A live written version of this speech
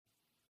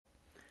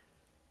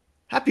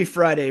Happy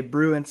Friday,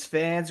 Bruins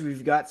fans.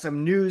 We've got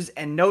some news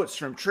and notes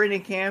from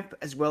training camp,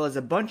 as well as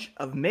a bunch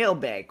of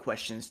mailbag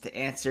questions to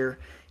answer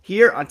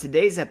here on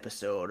today's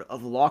episode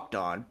of Locked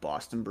On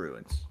Boston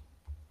Bruins.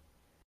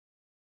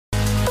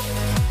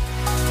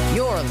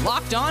 You're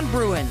Locked On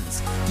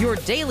Bruins, your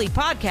daily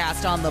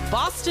podcast on the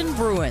Boston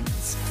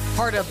Bruins.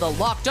 Part of the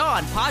Locked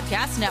On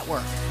Podcast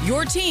Network,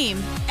 your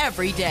team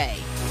every day.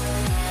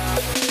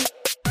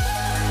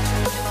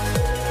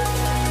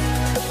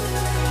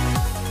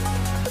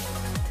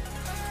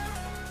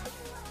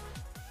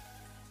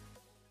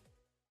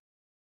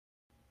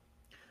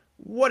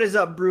 What is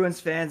up, Bruins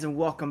fans, and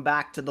welcome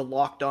back to the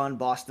Locked On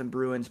Boston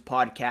Bruins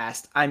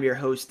podcast. I'm your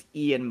host,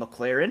 Ian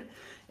McLaren,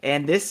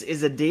 and this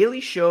is a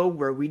daily show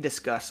where we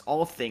discuss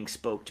all things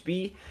Spoke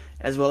B,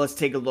 as well as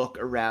take a look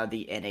around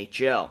the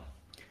NHL.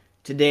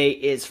 Today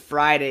is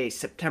Friday,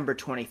 September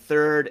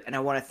 23rd, and I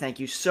want to thank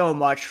you so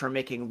much for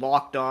making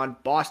Locked On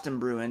Boston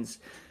Bruins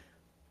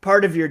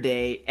part of your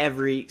day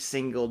every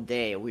single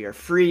day. We are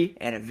free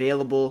and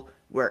available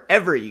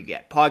wherever you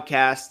get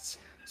podcasts,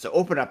 so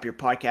open up your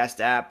podcast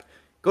app,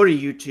 go to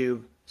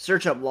YouTube,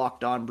 search up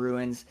Locked On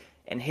Bruins,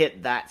 and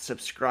hit that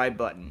subscribe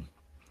button.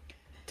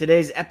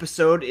 Today's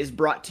episode is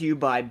brought to you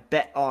by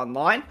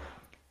BetOnline.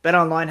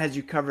 BetOnline has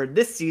you covered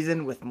this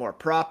season with more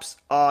props,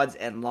 odds,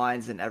 and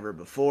lines than ever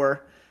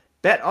before.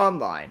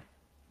 BetOnline,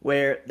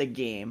 where the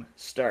game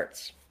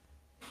starts.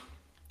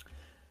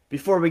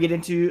 Before we get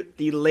into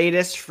the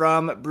latest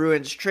from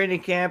Bruins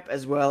training camp,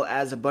 as well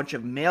as a bunch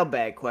of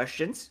mailbag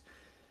questions,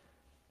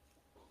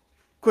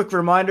 quick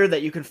reminder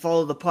that you can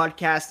follow the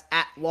podcast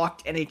at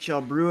Locked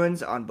NHL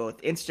Bruins on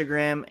both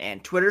Instagram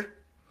and Twitter.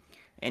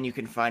 And you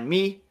can find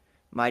me,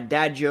 my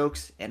dad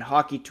jokes, and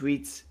hockey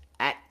tweets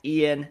at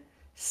Ian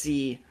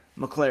C.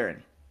 McLaren.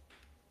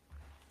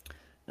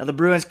 Now, the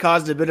Bruins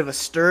caused a bit of a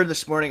stir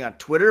this morning on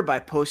Twitter by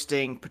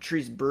posting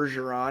Patrice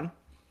Bergeron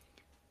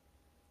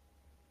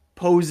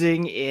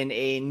posing in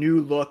a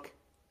new look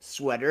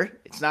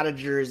sweater. It's not a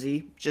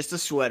jersey, just a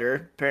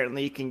sweater.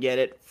 Apparently, you can get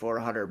it for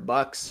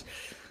 $100.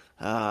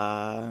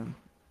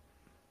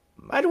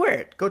 I'd wear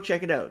it. Go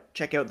check it out.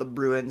 Check out the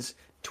Bruins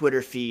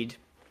Twitter feed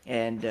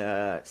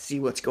and see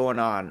what's going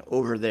on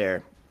over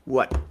there.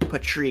 What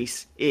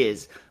Patrice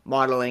is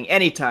modeling.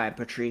 Anytime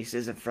Patrice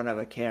is in front of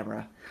a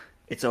camera,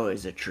 it's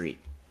always a treat.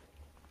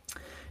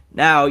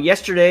 Now,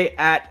 yesterday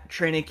at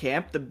training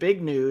camp, the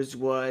big news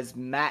was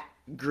Matt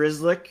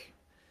Grzelcyk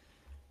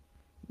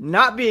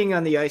not being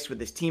on the ice with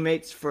his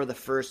teammates for the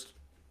first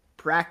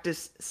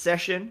practice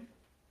session,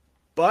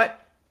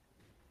 but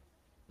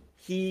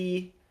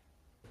he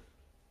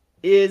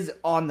is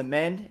on the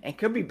mend and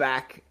could be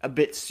back a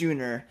bit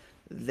sooner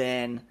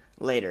than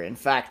later. In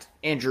fact,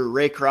 Andrew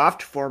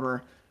Raycroft,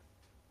 former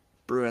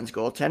Bruins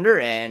goaltender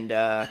and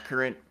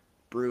current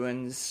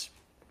Bruins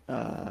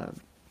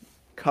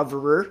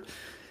coverer,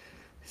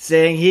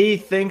 saying he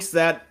thinks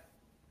that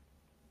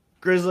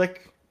Grzelcyk,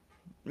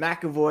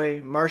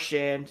 McAvoy,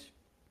 Marchand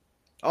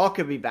all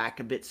could be back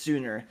a bit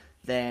sooner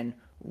than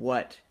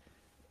what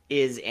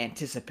is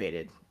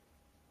anticipated.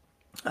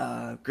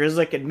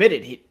 Grzelcyk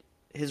admitted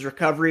his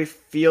recovery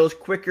feels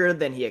quicker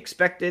than he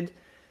expected.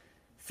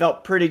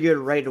 Felt pretty good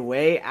right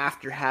away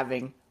after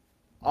having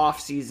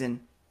off-season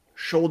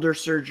shoulder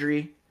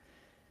surgery.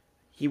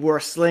 He wore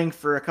a sling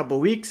for a couple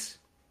weeks,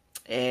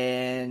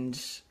 and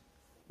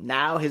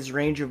now his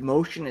range of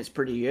motion is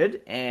pretty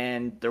good,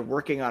 and they're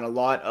working on a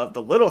lot of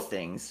the little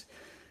things,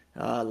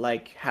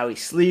 like how he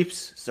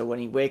sleeps, so when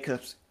he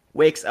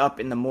wakes up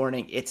in the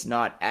morning, it's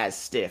not as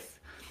stiff.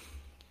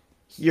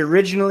 He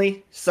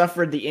originally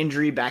suffered the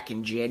injury back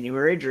in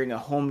January during a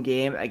home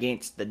game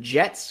against the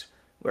Jets,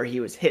 where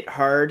he was hit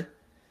hard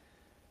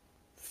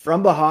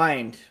from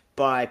behind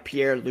by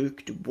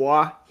Pierre-Luc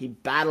Dubois. He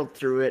battled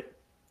through it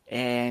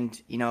and,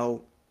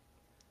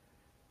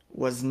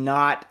 was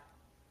not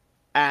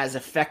as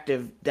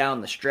effective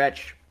down the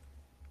stretch.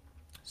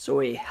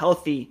 So a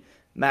healthy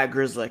Matt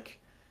Grzelcyk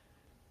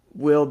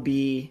will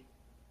be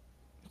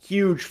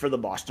huge for the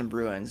Boston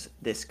Bruins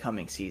this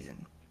coming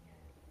season.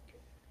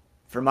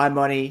 For my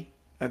money,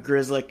 a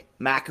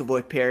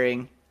Grzelcyk-McAvoy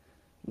pairing,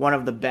 one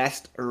of the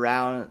best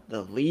around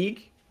the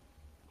league.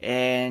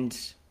 And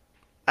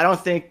I don't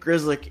think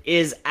Grzelcyk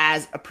is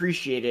as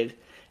appreciated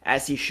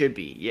as he should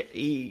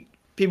be.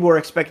 People were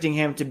expecting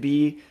him to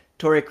be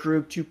Torrey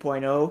Krug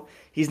 2.0.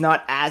 He's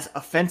not as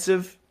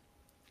offensive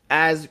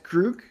as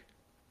Krug.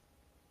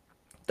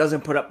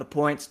 Doesn't put up the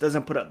points,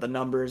 doesn't put up the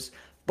numbers,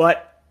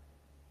 but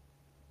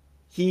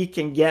he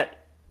can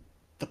get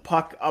the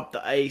puck up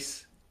the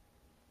ice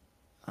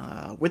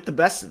with the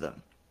best of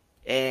them.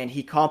 And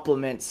he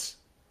complements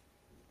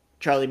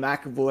Charlie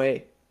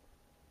McAvoy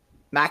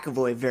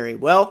very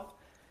well.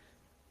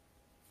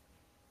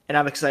 And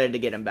I'm excited to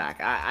get him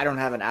back. I don't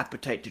have an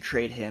appetite to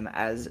trade him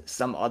as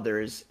some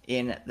others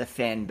in the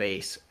fan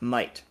base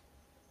might.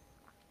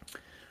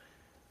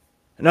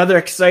 Another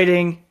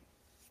exciting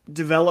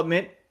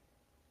development.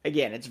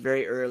 Again, it's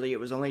very early.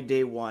 It was only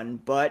day one,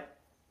 but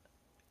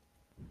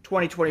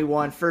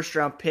 2021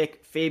 first-round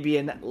pick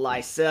Fabian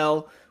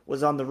Lysell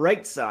was on the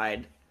right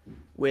side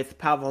with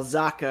Pavel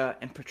Zacha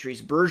and Patrice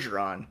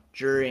Bergeron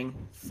during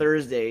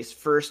Thursday's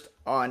first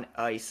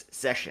on-ice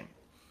session.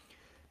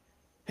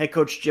 Head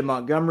coach Jim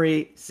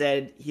Montgomery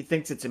said he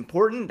thinks it's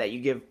important that you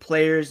give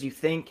players you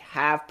think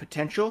have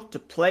potential to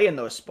play in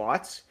those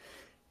spots,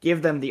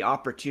 give them the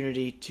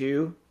opportunity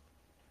to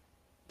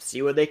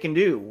see what they can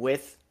do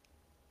with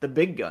the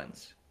big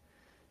guns.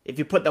 If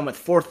you put them with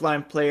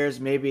fourth-line players,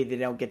 maybe they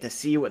don't get to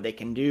see what they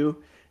can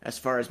do as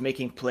far as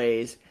making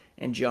plays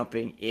and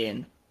jumping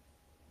in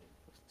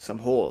some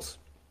holes.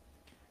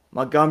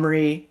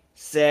 Montgomery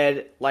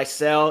said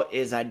Lysell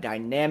is a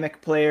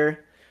dynamic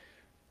player.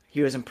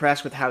 He was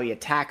impressed with how he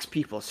attacks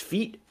people's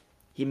feet.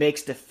 He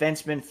makes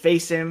defensemen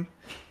face him,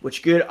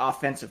 which good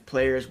offensive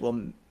players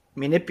will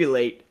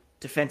manipulate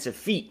defensive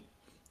feet,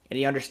 and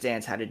he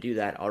understands how to do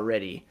that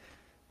already.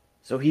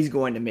 So he's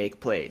going to make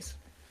plays.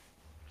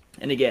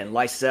 And again,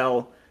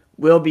 Lysell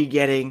will be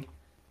getting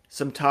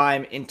some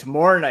time in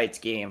tomorrow night's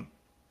game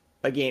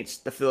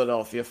against the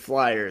Philadelphia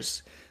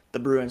Flyers, the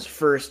Bruins'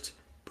 first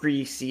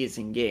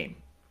preseason game.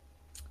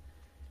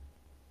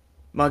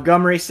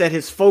 Montgomery said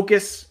his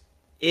focus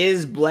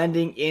is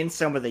blending in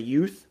some of the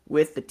youth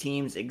with the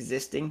team's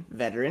existing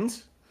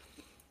veterans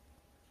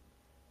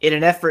in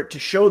an effort to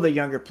show the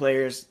younger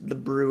players the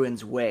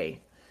Bruins way.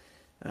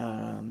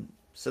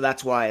 So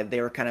that's why they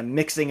were kind of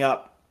mixing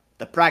up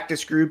the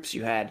practice groups.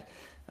 You had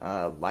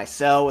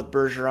Lysell with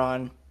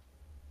Bergeron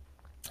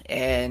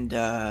and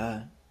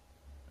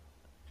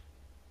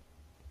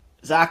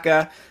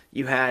Zacha.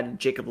 You had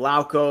Jacob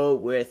Lauko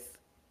with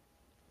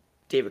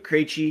David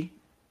Krejci,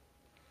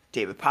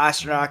 David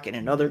Pastrnak in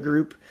another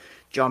group.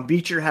 John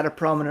Beecher had a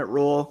prominent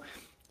role.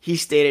 He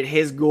stated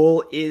his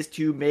goal is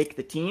to make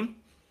the team.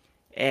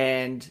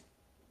 And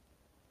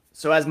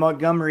so as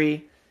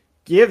Montgomery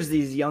gives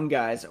these young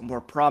guys a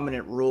more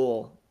prominent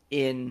role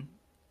in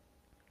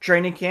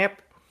training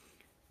camp,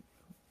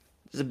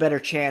 there's a better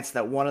chance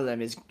that one of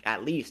them is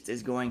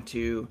going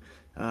to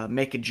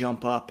make a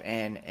jump up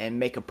and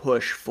make a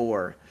push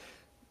for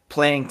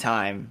playing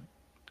time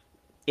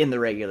in the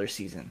regular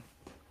season.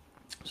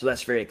 So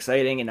that's very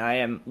exciting, and I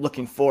am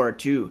looking forward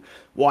to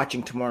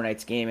watching tomorrow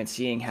night's game and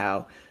seeing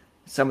how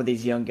some of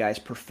these young guys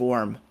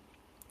perform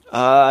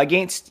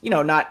against,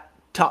 not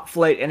top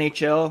flight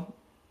NHL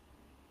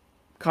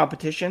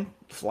competition.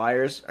 The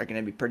Flyers are going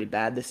to be pretty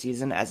bad this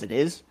season as it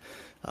is.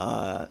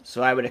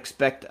 So I would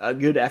expect a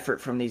good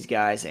effort from these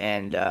guys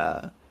and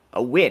a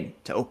win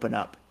to open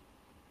up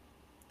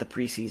the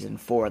preseason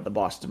for the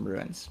Boston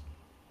Bruins.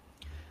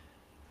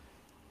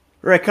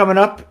 All right, coming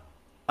up,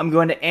 I'm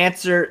going to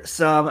answer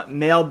some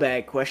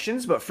mailbag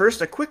questions, but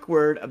first a quick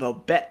word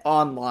about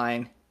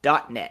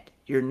betonline.net,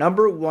 your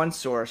number one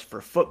source for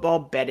football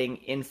betting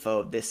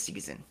info this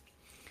season.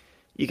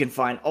 You can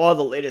find all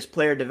the latest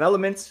player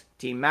developments,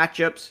 team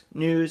matchups,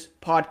 news,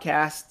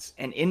 podcasts,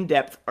 and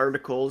in-depth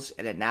articles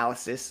and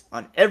analysis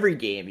on every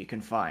game you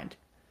can find.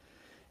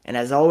 And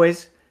as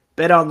always,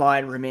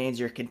 BetOnline remains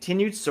your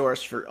continued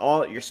source for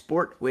all your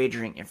sport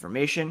wagering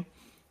information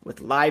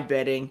with live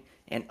betting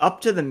and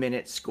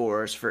up-to-the-minute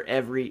scores for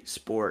every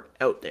sport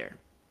out there.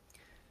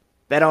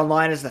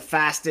 BetOnline is the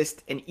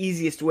fastest and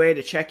easiest way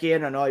to check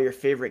in on all your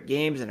favorite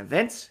games and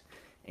events,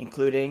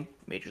 including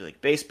Major League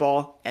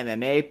Baseball,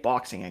 MMA,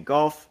 boxing, and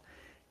golf.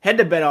 Head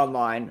to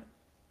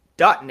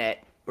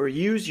betonline.net or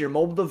use your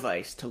mobile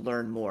device to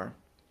learn more.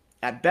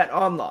 At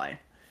BetOnline,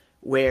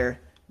 where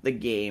the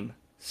game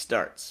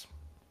starts.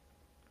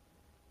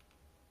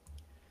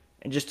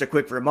 And just a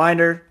quick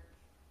reminder,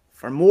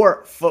 for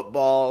more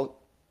football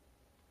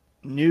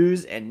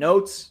news and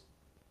notes,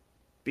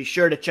 be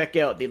sure to check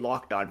out the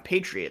Locked On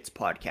Patriots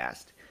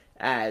podcast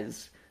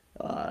as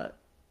the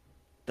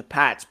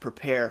Pats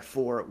prepare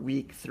for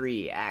Week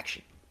 3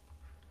 action.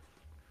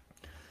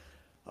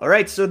 All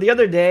right, so the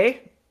other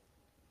day,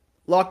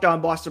 Locked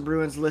On Boston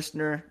Bruins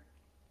listener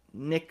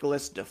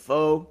Nicholas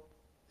Defoe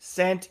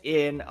sent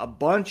in a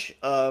bunch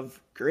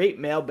of great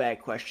mailbag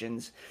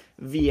questions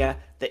via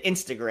the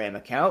Instagram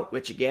account,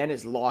 which again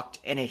is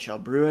Locked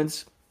NHL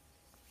Bruins.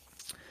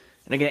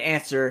 And I'm going to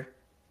answer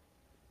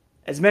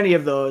as many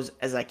of those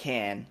as I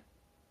can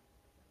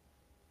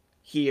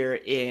here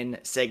in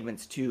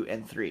segments 2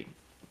 and 3.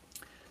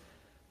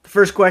 The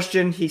first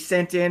question he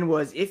sent in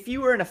was, if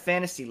you were in a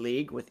fantasy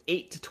league with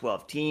 8 to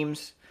 12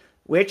 teams,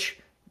 which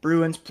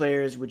Bruins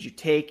players would you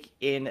take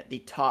in the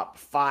top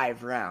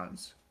 5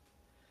 rounds?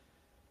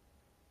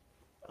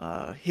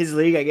 His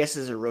league, I guess,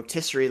 is a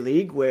rotisserie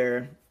league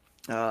where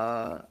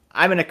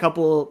I'm in a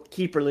couple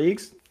keeper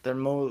leagues.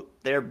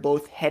 They're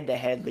both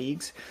head-to-head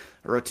leagues.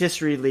 A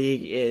rotisserie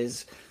league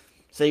is,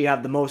 say you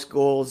have the most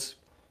goals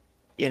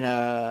in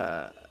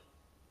a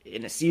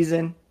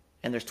season,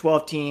 and there's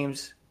 12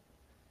 teams,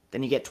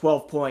 then you get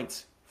 12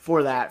 points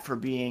for that for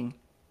being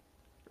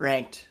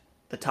ranked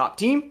the top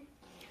team.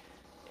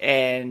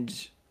 And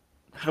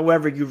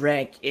however you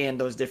rank in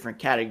those different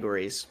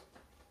categories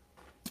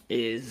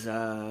is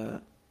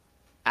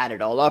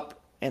added all up,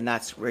 and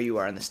that's where you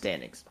are in the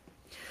standings.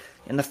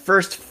 In the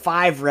first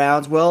 5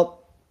 rounds,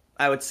 well,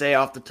 I would say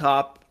off the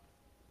top,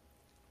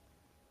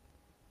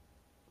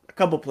 a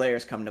couple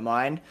players come to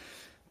mind.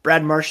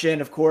 Brad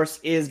Marchand, of course,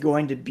 is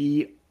going to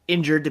be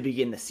injured to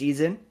begin the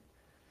season.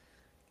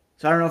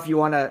 So I don't know if you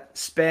want to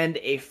spend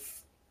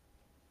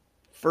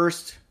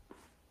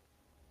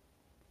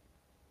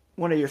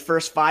one of your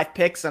first 5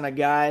 picks on a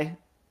guy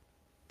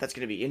that's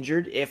going to be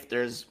injured if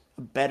there's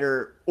a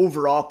better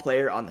overall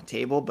player on the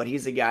table, but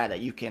he's a guy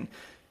that you can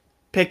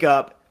pick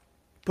up,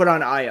 put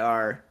on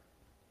IR,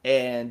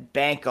 and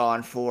bank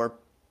on for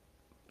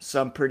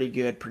some pretty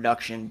good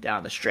production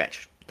down the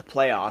stretch. The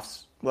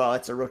playoffs, well,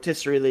 it's a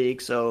rotisserie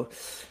league, so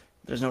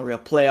there's no real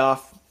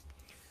playoff.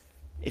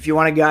 If you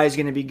want a guy who's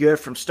going to be good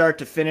from start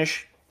to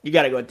finish, you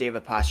got to go with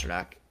David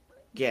Pastrnak.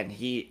 Again,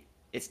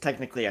 it's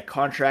technically a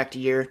contract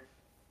year.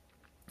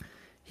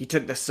 He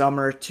took the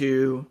summer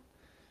to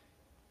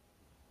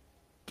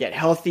get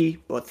healthy,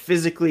 both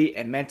physically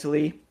and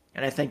mentally,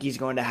 and I think he's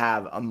going to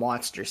have a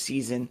monster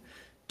season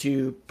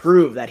to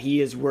prove that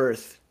he is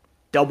worth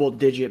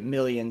double-digit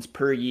millions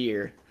per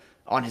year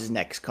on his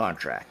next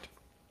contract.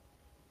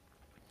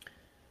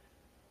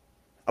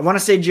 I want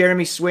to say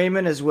Jeremy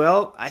Swayman as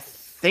well. I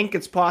think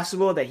it's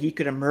possible that he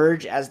could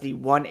emerge as the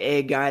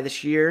 1A guy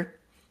this year,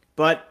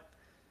 but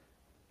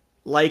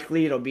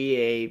likely it'll be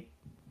a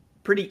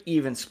pretty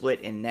even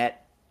split in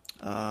net.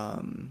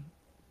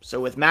 So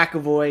with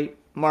McAvoy,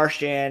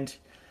 Marchand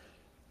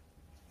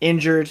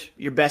injured,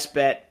 your best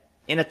bet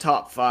in a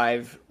top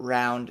 5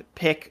 round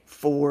pick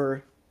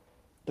from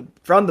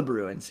the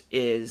Bruins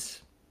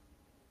is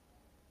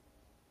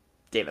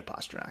David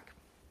Pastrnak.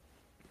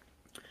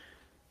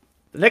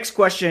 The next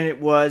question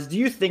was, do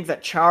you think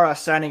that Chara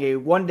signing a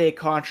one-day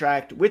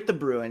contract with the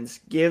Bruins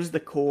gives the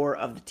core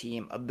of the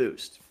team a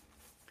boost?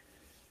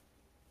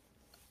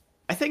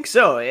 I think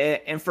so,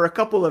 and for a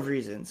couple of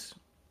reasons.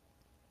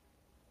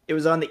 It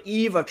was on the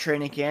eve of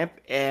training camp,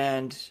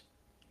 and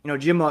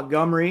Jim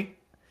Montgomery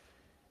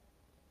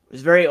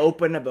was very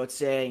open about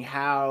saying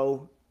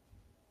how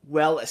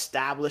well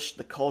established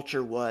the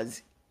culture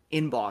was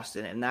in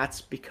Boston, and that's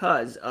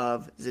because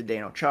of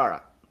Zdeno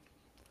Chara.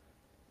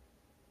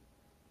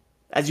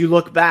 As you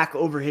look back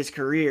over his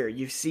career,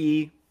 you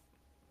see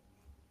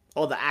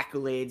all the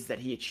accolades that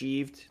he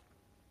achieved,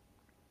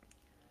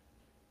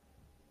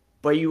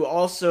 but you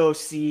also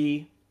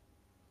see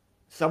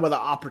some of the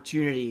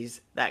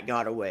opportunities that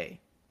got away.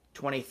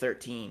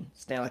 2013,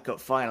 Stanley Cup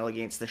Final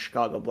against the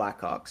Chicago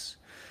Blackhawks.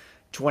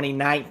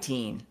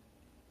 2019,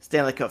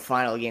 Stanley Cup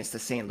Final against the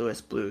St.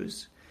 Louis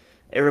Blues.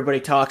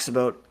 Everybody talks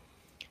about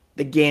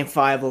the Game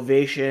 5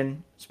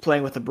 ovation. He's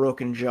playing with a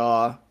broken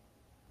jaw.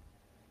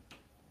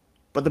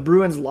 But the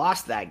Bruins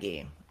lost that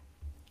game.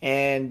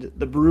 And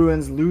the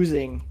Bruins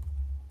losing,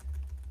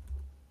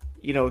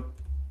 3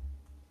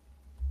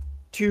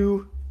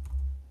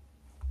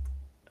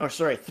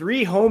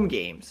 home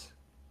games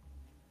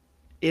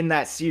in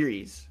that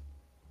series.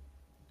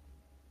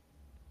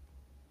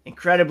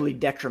 Incredibly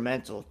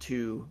detrimental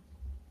to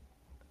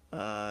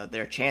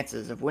their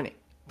chances of winning.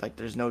 Like,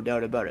 there's no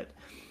doubt about it.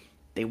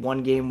 They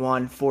won game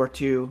 1,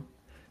 4-2.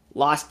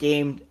 Lost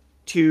game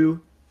 2,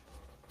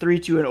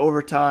 3-2 in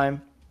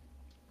overtime.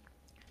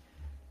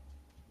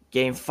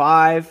 Game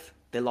 5,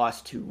 they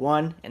lost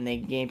 2-1. And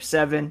then game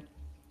 7,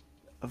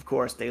 of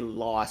course, they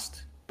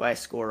lost by a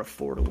score of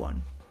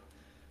 4-1.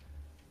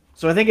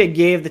 So I think it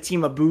gave the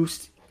team a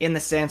boost in the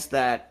sense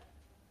that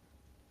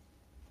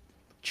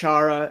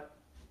Chara,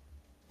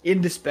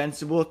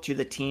 indispensable to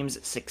the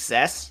team's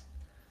success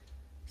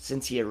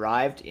since he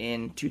arrived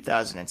in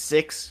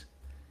 2006.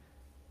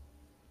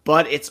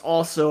 But it's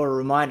also a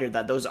reminder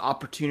that those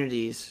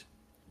opportunities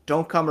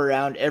don't come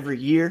around every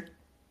year.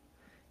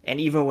 And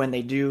even when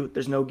they do,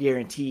 there's no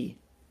guarantee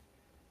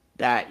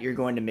that you're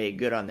going to make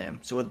good on them.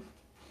 So with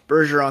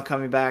Bergeron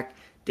coming back,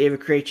 David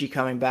Krejci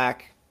coming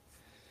back,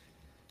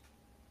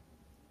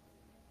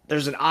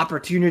 there's an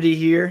opportunity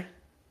here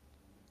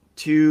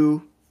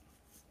to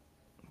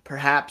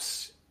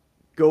perhaps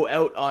go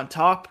out on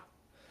top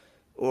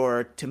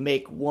or to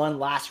make one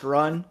last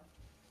run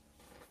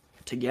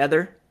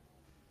together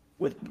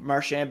with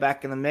Marchand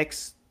back in the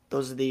mix.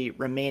 Those are the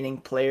remaining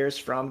players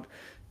from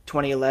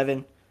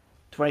 2011,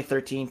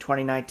 2013,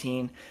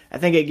 2019. I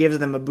think it gives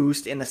them a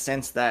boost in the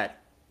sense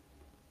that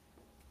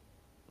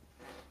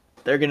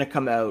they're going to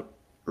come out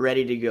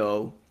ready to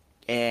go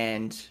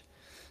and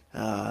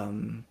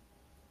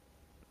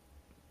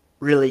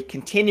really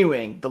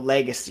continuing the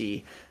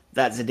legacy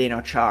that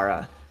Zdeno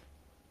Chara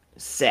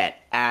set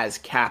as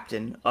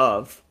captain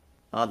of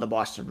the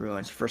Boston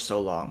Bruins for so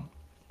long.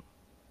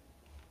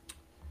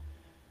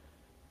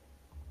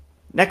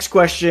 Next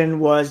question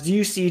was, do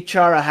you see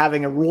Chara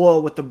having a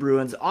role with the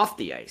Bruins off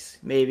the ice?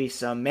 Maybe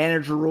some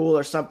manager role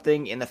or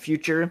something in the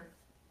future?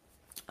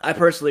 I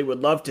personally would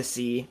love to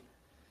see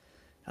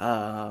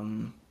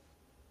Zdeno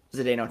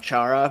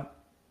Chara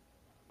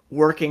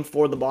working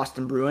for the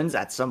Boston Bruins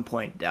at some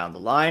point down the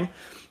line.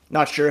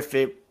 Not sure if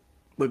it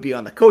would be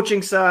on the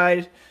coaching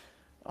side,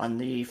 on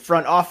the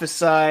front office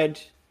side.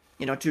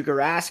 Tuukka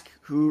Rask,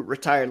 who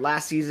retired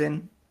last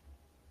season,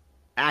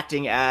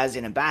 acting as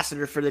an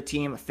ambassador for the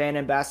team, a fan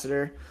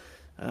ambassador.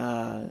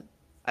 I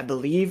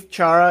believe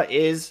Chara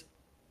is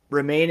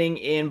remaining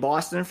in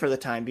Boston for the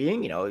time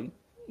being.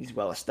 He's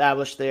well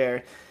established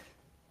there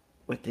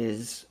with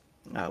his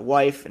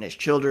wife and his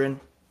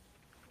children.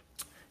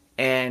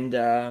 And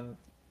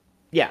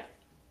yeah,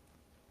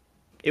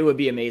 it would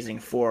be amazing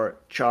for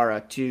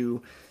Chara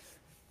to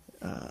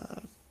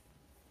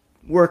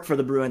work for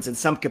the Bruins in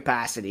some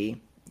capacity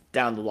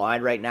down the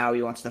line. Right now,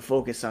 he wants to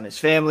focus on his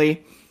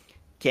family.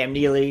 Cam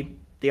Neely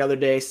the other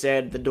day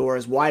said the door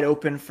is wide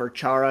open for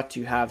Chara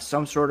to have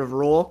some sort of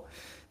role.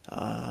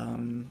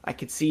 I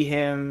could see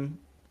him,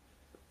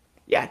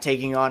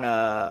 taking on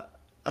a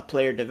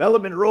player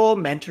development role,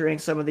 mentoring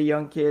some of the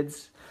young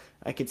kids.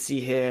 I could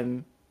see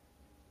him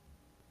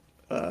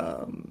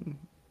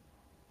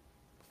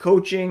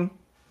coaching,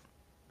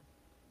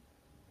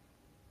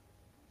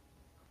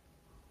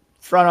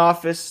 front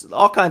office,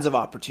 all kinds of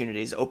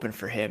opportunities open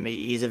for him.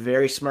 He's a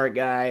very smart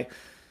guy.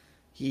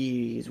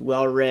 He's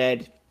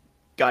well-read,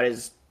 got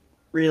his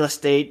real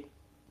estate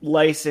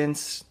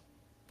license.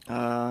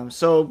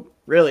 So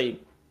really,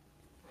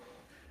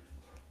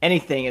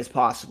 anything is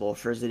possible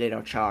for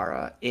Zdeno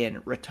Chara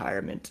in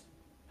retirement.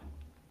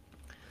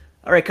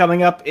 All right,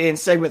 coming up in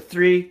segment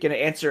 3, going to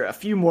answer a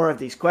few more of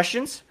these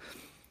questions.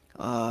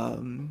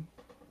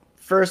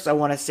 First, I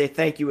want to say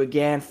thank you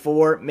again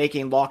for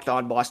making Locked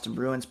On Boston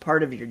Bruins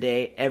part of your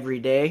day every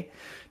day.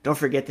 Don't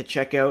forget to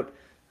check out,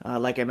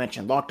 like I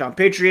mentioned, Locked On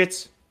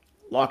Patriots,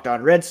 Locked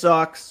On Red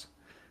Sox,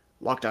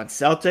 Locked On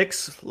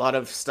Celtics. A lot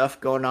of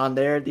stuff going on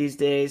there these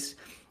days.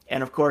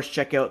 And of course,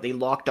 check out the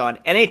Locked On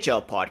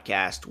NHL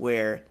podcast,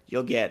 where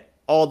you'll get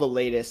all the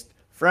latest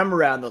from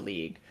around the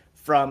league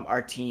from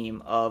our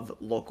team of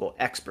local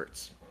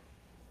experts.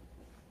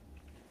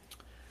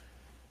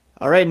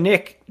 All right,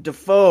 Nick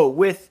Defoe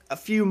with a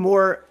few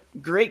more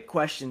great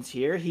questions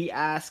here. He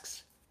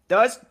asks,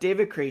 does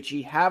David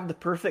Krejci have the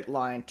perfect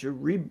line to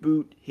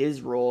reboot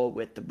his role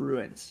with the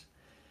Bruins?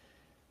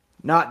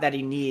 Not that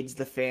he needs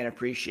the fan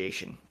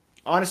appreciation.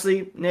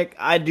 Honestly, Nick,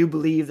 I do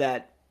believe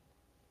that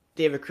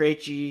David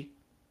Krejci,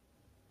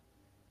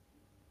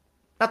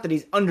 not that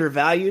he's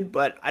undervalued,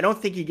 but I don't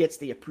think he gets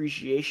the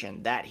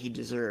appreciation that he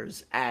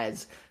deserves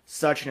as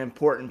such an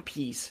important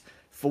piece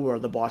for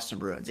the Boston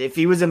Bruins. If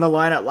he was in the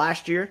lineup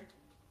last year,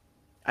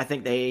 I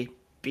think they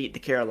beat the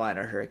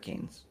Carolina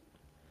Hurricanes.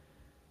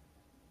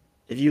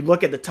 If you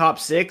look at the top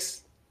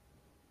 6,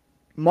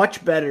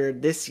 much better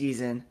this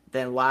season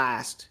than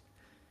last.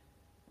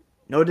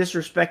 No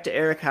disrespect to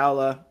Erik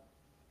Haula,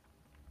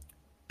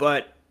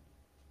 but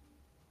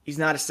he's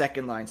not a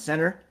second-line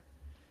center.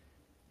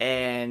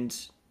 And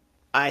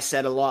I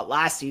said a lot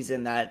last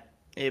season that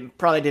it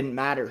probably didn't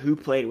matter who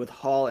played with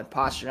Hall and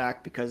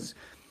Pastrnak, because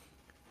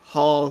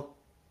Hall,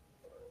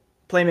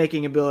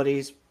 playmaking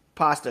abilities,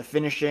 Pasta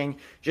finishing,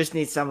 just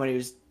needs someone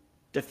who's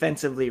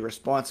defensively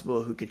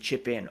responsible who could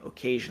chip in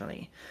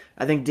occasionally.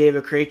 I think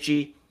David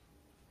Krejci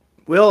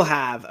will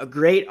have a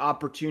great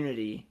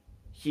opportunity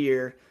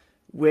here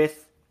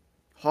with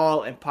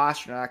Hall and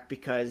Pastrnak,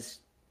 because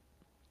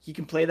he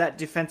can play that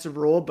defensive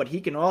role, but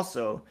he can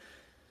also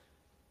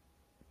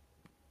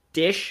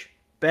dish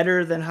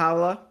better than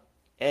Haula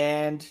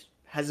and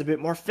has a bit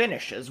more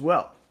finish as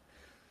well.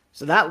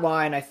 So that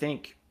line, I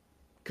think,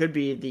 could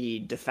be the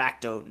de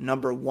facto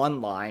number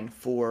 1 line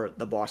for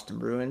the Boston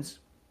Bruins.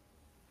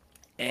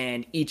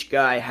 And each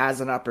guy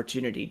has an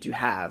opportunity to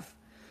have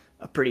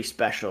a pretty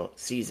special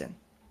season.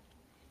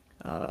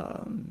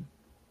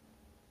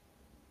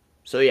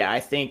 So yeah, I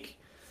think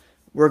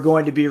we're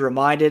going to be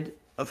reminded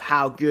of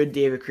how good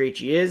David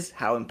Krejci is,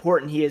 how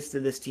important he is to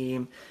this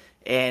team,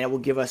 and it will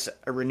give us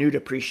a renewed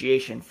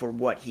appreciation for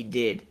what he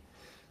did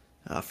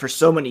for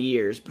so many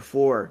years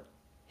before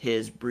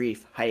his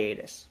brief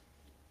hiatus.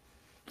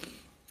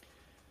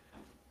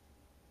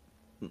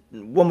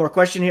 One more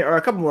question here, or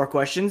a couple more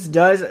questions.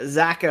 Does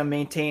Zacha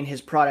maintain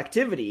his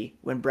productivity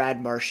when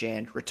Brad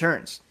Marchand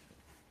returns?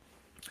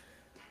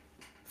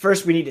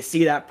 First, we need to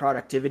see that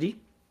productivity.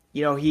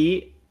 You know,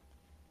 he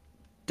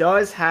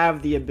does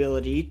have the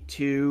ability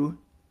to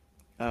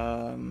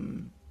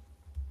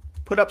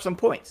put up some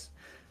points.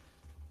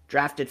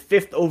 Drafted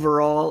 5th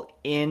overall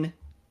in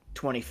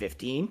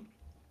 2015.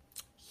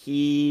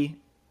 He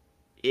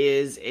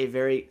is a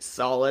very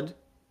solid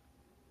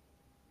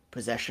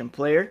possession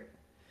player,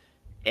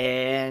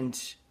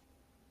 and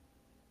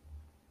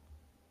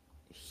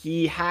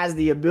he has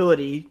the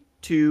ability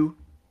to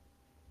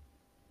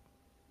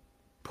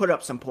put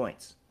up some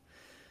points.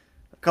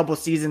 A couple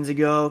seasons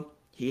ago,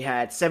 he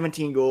had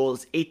 17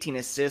 goals, 18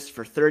 assists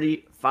for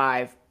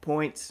 35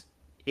 points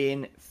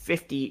in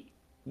 50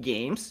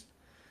 games.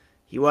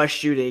 He was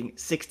shooting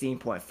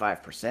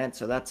 16.5%,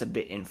 so that's a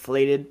bit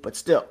inflated, but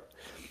still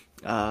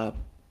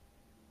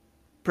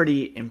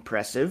pretty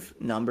impressive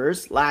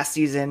numbers. Last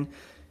season,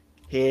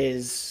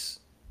 his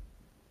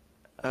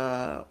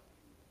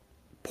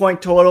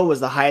point total was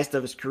the highest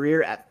of his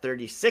career at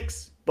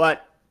 36,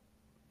 but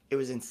it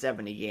was in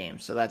 70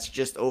 games, so that's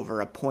just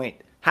over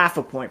half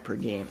a point per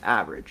game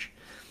average.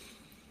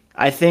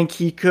 I think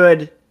he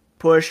could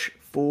push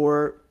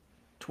for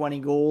 20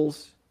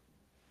 goals,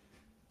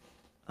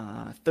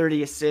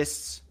 30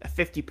 assists, a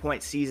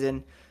 50-point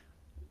season,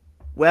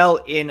 well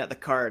in the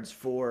cards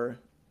for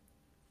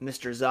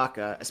Mr.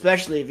 Zaka,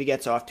 especially if he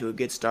gets off to a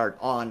good start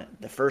on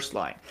the first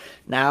line.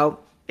 Now,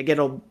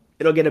 it'll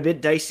get a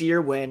bit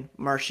dicier when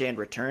Marchand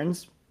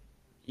returns.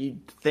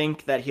 You'd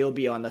think that he'll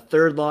be on the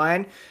third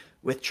line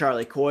with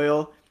Charlie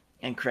Coyle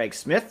and Craig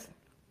Smith.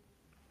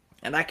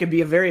 And that could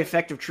be a very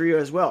effective trio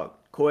as well.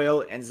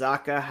 Coyle and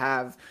Zaka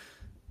have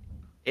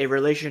a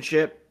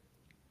relationship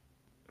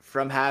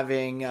from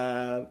having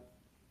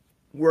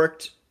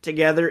worked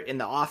together in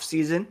the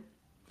offseason.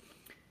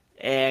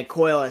 And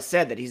Coyle has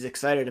said that he's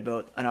excited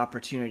about an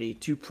opportunity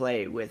to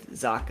play with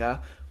Zaka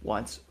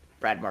once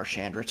Brad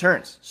Marchand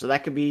returns. So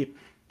that could be,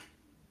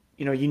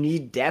 you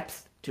need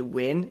depth to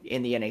win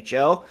in the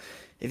NHL.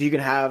 If you can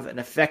have an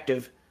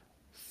effective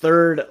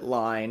third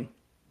line,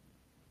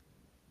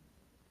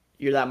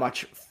 you're that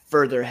much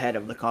further ahead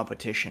of the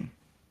competition.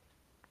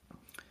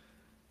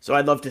 So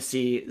I'd love to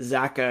see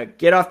Zaka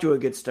get off to a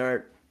good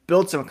start,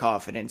 build some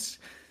confidence.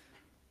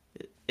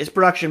 His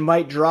production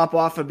might drop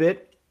off a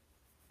bit.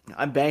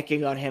 I'm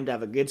banking on him to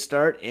have a good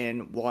start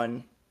in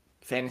one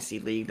fantasy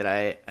league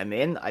that I'm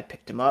in. I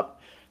picked him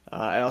up.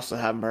 I also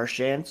have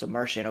Marchand, so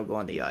Marchand will go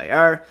on the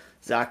IR.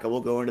 Zaka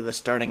will go into the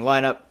starting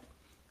lineup.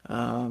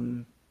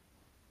 And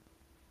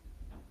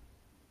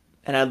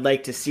I'd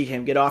like to see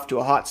him get off to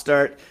a hot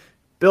start,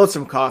 build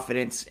some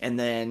confidence, and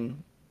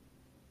then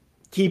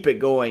keep it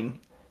going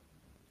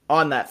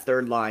on that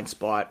third line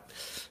spot.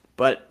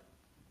 But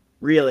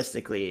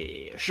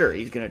realistically, sure,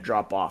 he's going to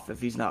drop off if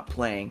he's not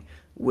playing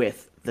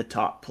with the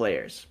top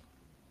players.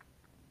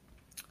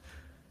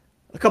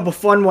 A couple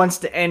fun ones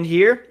to end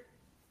here.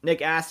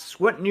 Nick asks,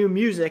 what new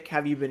music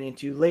have you been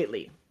into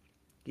lately?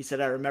 He said,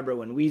 I remember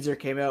when Weezer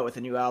came out with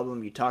a new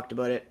album, you talked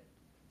about it,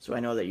 so I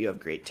know that you have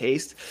great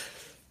taste.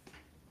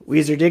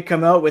 Weezer did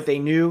come out with a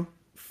new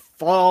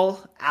fall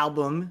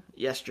album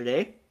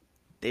yesterday.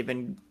 They've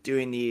been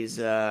doing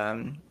these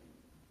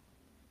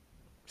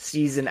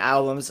season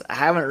albums. I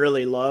haven't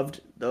really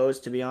loved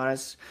those, to be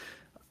honest.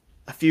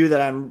 A few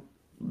that I've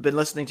been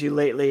listening to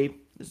lately.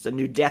 There's a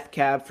new Death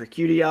Cab for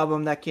Cutie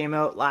album that came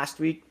out last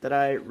week that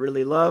I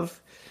really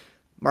love.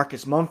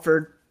 Marcus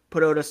Mumford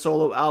put out a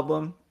solo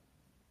album.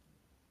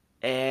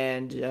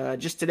 And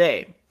just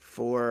today,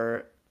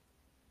 for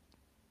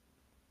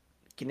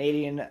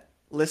Canadian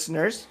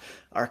listeners,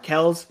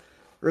 Arkells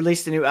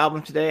released a new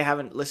album today. I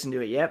haven't listened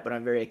to it yet, but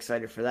I'm very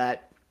excited for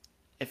that.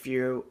 If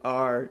you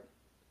are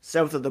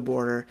south of the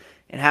border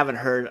and haven't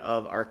heard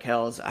of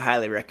Arkells, I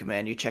highly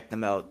recommend you check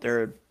them out.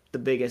 They're the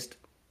biggest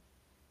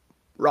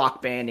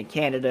rock band in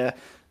Canada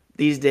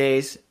these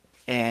days,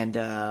 and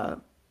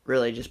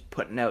really just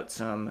putting out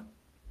some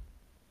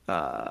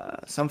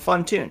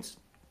fun tunes.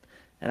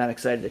 And I'm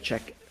excited to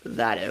check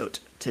that out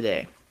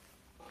today.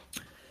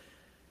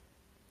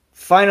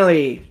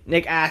 Finally,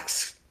 Nick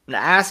asks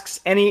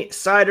any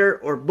cider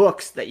or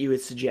books that you would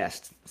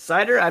suggest.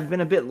 Cider, I've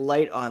been a bit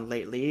light on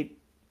lately,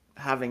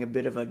 having a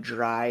bit of a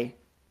dry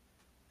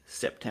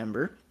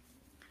September.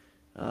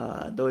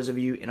 Those of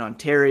you in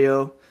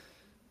Ontario,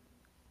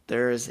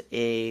 there's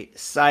a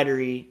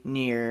cidery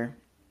near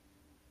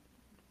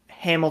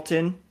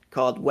Hamilton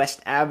called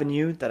West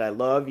Avenue that I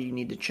love. You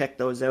need to check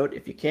those out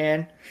if you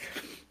can.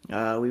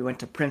 We went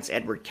to Prince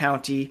Edward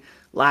County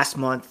last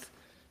month,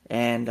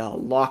 and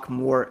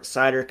Lockmore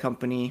Cider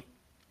Company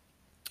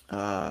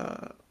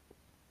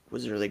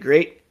was really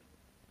great,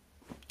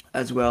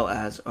 as well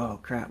as,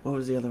 what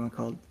was the other one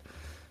called?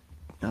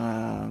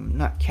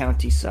 Not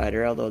County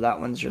Cider, although that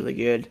one's really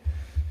good.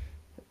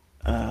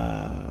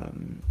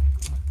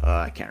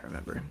 I can't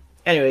remember.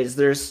 Anyways,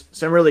 there's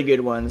some really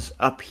good ones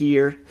up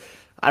here.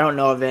 I don't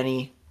know of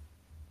any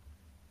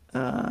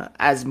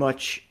as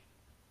much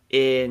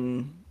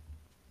in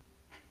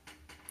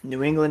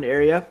New England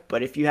area,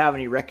 but if you have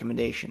any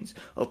recommendations,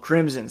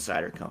 Crimson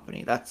Cider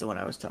Company, that's the one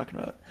I was talking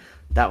about.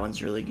 That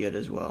one's really good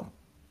as well.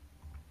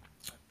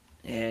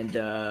 And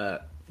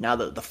now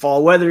that the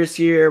fall weather is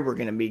here, we're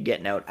going to be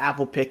getting out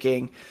apple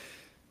picking,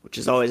 which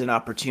is always an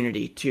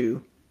opportunity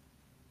to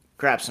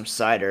grab some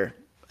cider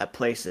at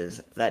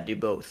places that do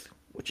both,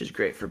 which is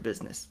great for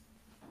business.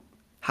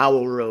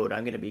 Howell Road,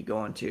 I'm going to be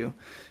going to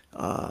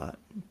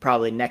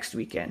probably next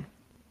weekend.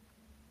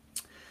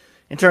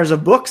 In terms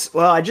of books,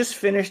 well, I just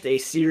finished a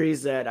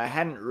series that I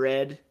hadn't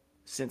read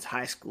since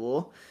high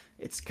school.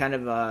 It's kind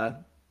of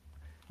a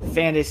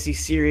fantasy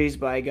series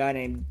by a guy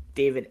named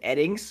David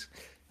Eddings.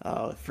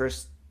 The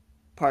first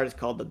part is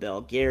called The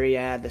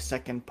Belgariad. The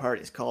second part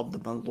is called The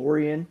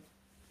Malorian.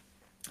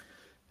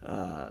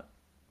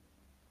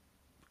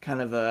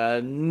 Kind of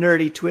a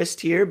nerdy twist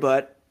here,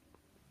 but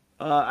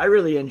I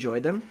really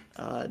enjoyed them.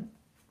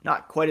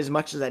 Not quite as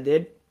much as I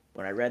did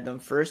when I read them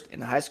first in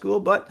high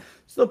school, but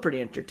still pretty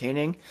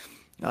entertaining.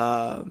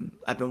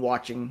 I've been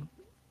watching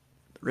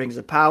Rings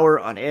of Power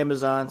on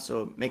Amazon,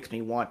 so it makes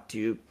me want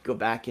to go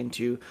back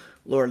into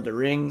Lord of the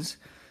Rings.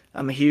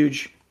 I'm a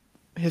huge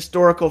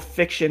historical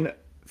fiction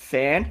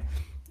fan,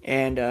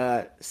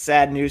 and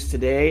sad news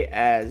today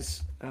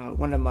as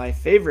one of my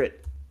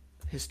favorite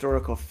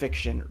historical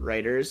fiction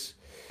writers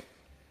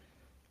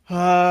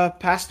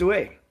passed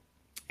away,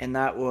 and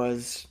that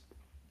was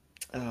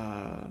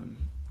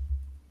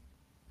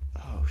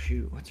Oh,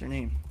 shoot. What's her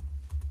name?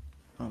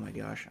 Oh, my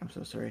gosh. I'm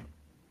so sorry.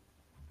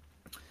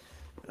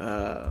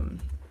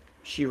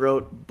 She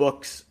wrote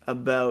books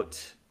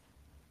about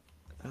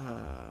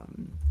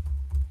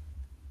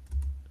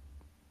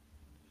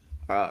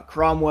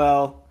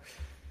Cromwell.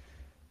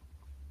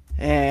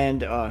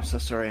 And, I'm so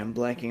sorry. I'm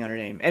blanking on her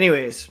name.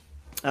 Anyways,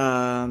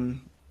 Hilary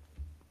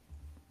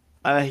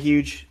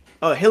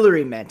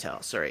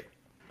Mantel. Sorry.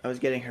 I was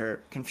getting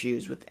her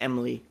confused with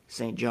Emily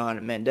St.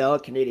 John Mandel, a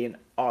Canadian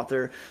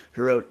author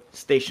who wrote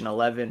Station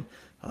 11,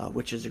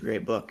 which is a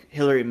great book.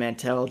 Hilary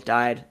Mantel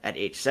died at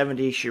age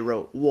 70. She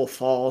wrote Wolf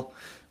Hall,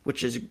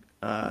 which is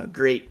a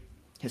great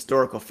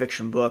historical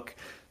fiction book.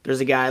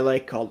 There's a guy I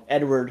like called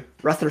Edward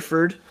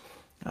Rutherford.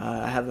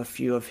 I have a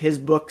few of his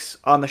books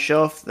on the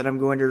shelf that I'm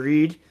going to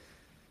read.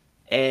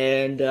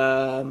 And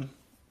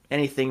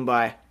anything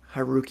by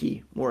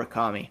Haruki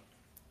Murakami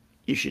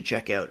you should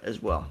check out as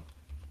well.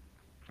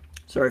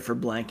 Sorry for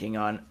blanking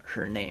on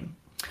her name.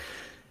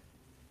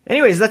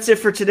 Anyways, that's it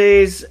for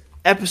today's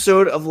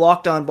episode of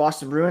Locked On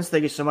Boston Bruins.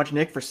 Thank you so much,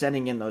 Nick, for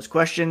sending in those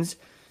questions.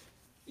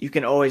 You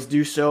can always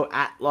do so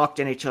at Locked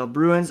NHL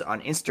Bruins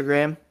on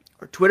Instagram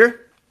or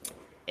Twitter.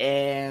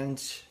 And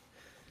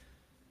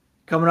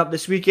coming up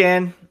this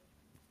weekend,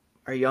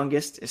 our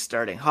youngest is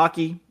starting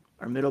hockey.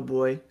 Our middle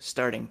boy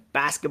starting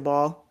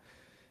basketball.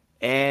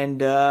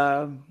 And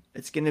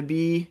it's going to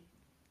be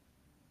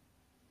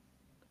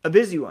a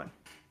busy one.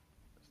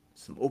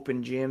 Some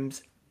open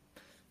gyms,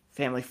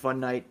 family fun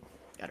night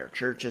at our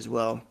church as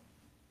well.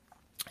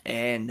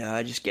 And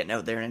just getting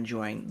out there and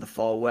enjoying the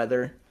fall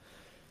weather.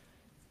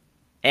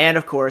 And,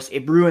 of course, a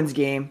Bruins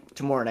game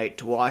tomorrow night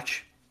to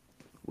watch,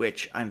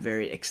 which I'm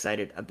very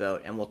excited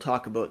about. And we'll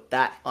talk about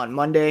that on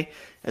Monday,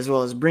 as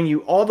well as bring you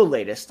all the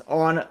latest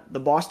on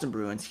the Boston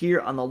Bruins here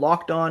on the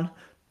Locked On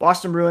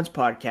Boston Bruins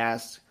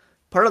podcast,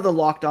 part of the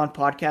Locked On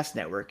Podcast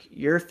Network,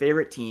 your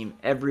favorite team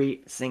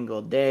every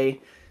single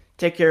day.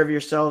 Take care of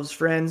yourselves,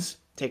 friends.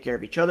 Take care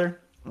of each other.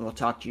 And we'll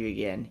talk to you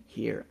again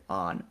here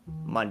on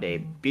Monday.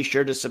 Be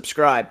sure to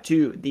subscribe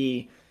to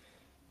the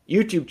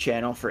YouTube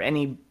channel for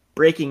any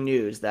breaking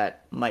news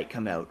that might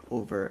come out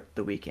over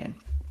the weekend.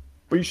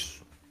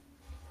 Peace.